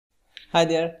Hi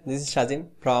there, this is Shazim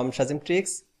from Shazim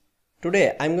Tricks.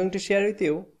 Today I'm going to share with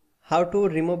you how to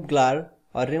remove glare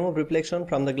or remove reflection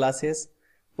from the glasses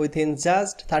within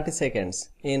just 30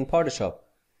 seconds in Photoshop.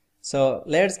 So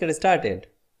let's get started.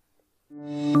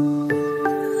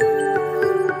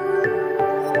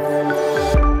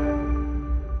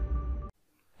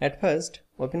 At first,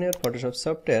 open your Photoshop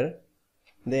software,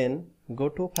 then go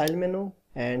to File menu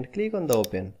and click on the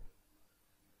Open.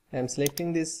 I am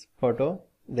selecting this photo,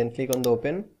 then click on the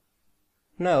Open.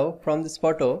 Now from this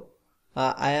photo,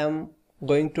 I am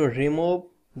going to remove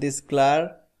this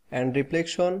glare and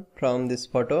reflection from this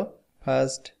photo.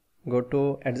 First, go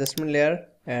to Adjustment layer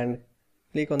and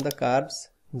click on the curves.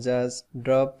 Just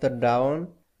drop the down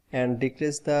and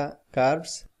decrease the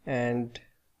curves and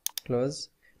close.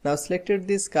 Now selected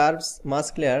this curves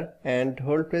mask layer and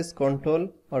hold press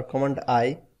Ctrl or Command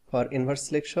I for inverse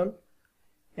selection,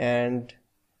 and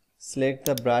select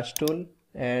the brush tool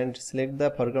and select the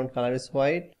foreground color is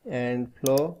white and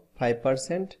flow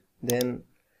 5%. Then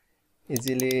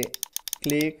easily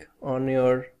click on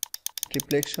your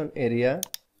reflection area.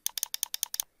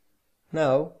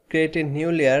 Now create a new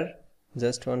layer,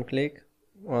 just one click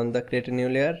on the create a new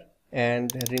layer and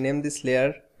rename this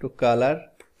layer to color,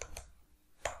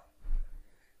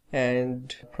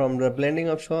 and from the blending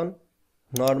option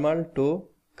normal to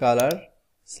color,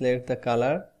 select the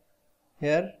color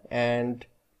here and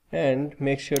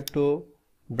make sure to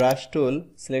brush tool,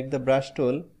 select the brush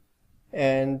tool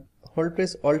and hold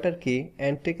press Alt key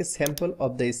and take a sample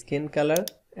of the skin color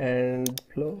and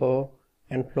flow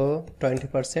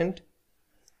 20%,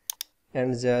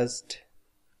 and just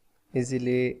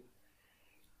easily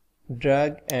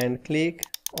drag and click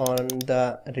on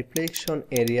the reflection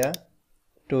area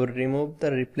to remove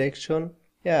the reflection.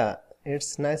 Yeah,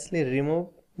 it's nicely remove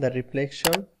the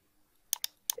reflection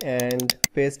and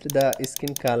paste the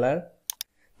skin color.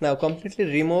 Now completely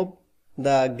remove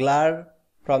the glare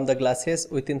from the glasses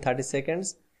within 30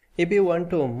 seconds. If you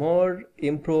want to more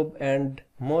improve and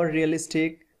more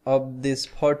realistic of this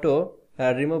photo,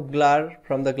 remove glare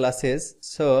from the glasses,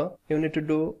 so you need to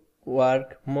do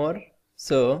work more.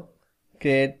 So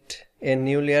create a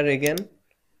new layer again,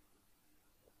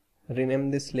 rename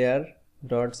this layer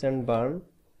dots and burn,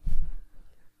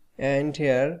 and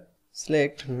here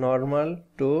select normal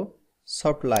to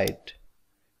soft light.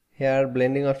 Here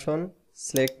blending option,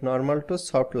 select normal to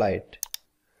soft light,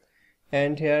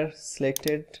 and here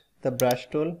selected the brush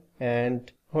tool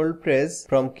and hold press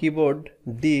from keyboard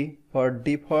D for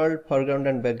default foreground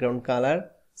and background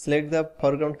color. Select the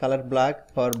foreground color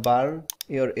black for burn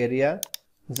your area,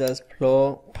 just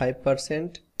flow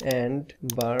 5% and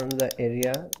burn the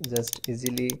area. Just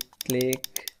easily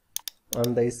click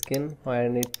on the skin where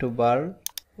need to burn,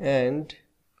 and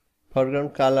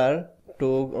foreground color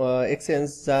to exchange,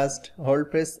 just hold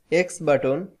press X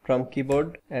button from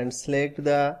keyboard and select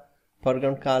the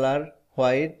foreground color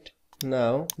white.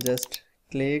 Now just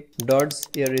click dots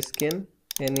your skin,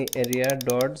 any area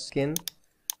dots skin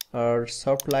or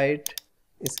soft light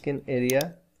skin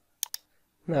area.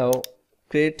 Now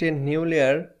create a new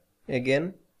layer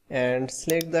again and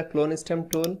select the clone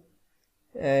stamp tool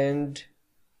and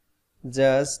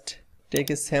just take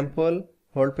a sample,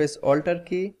 hold press Alt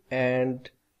key and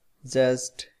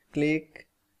just click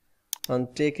on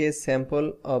take a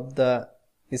sample of the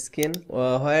skin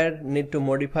where need to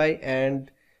modify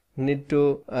and need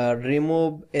to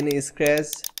remove any scratch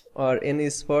or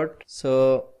any spot.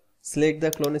 So select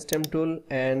the clone stamp tool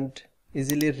and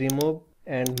easily remove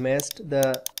and mask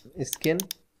the skin.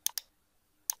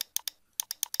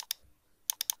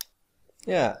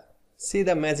 Yeah, see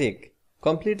the magic.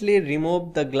 Completely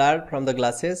remove the glare from the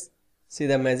glasses. See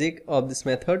the magic of this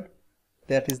method.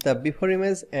 That is the before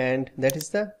image and that is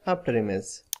the after image.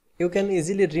 You can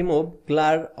easily remove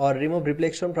glare or remove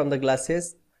reflection from the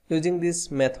glasses using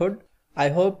this method. I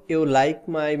hope you like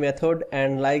my method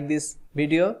and like this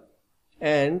video,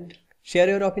 and share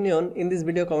your opinion in this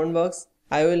video comment box.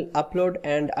 I will upload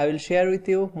and I will share with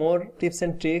you more tips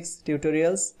and tricks,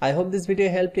 tutorials. I hope this video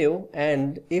helped you,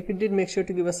 and if it did, make sure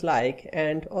to give us like,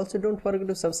 and also don't forget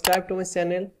to subscribe to my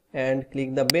channel and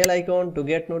click the bell icon to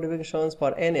get notifications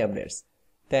for any updates.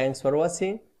 Thanks for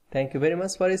watching. Thank you very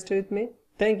much for staying with me.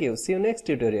 Thank you. See you next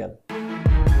tutorial.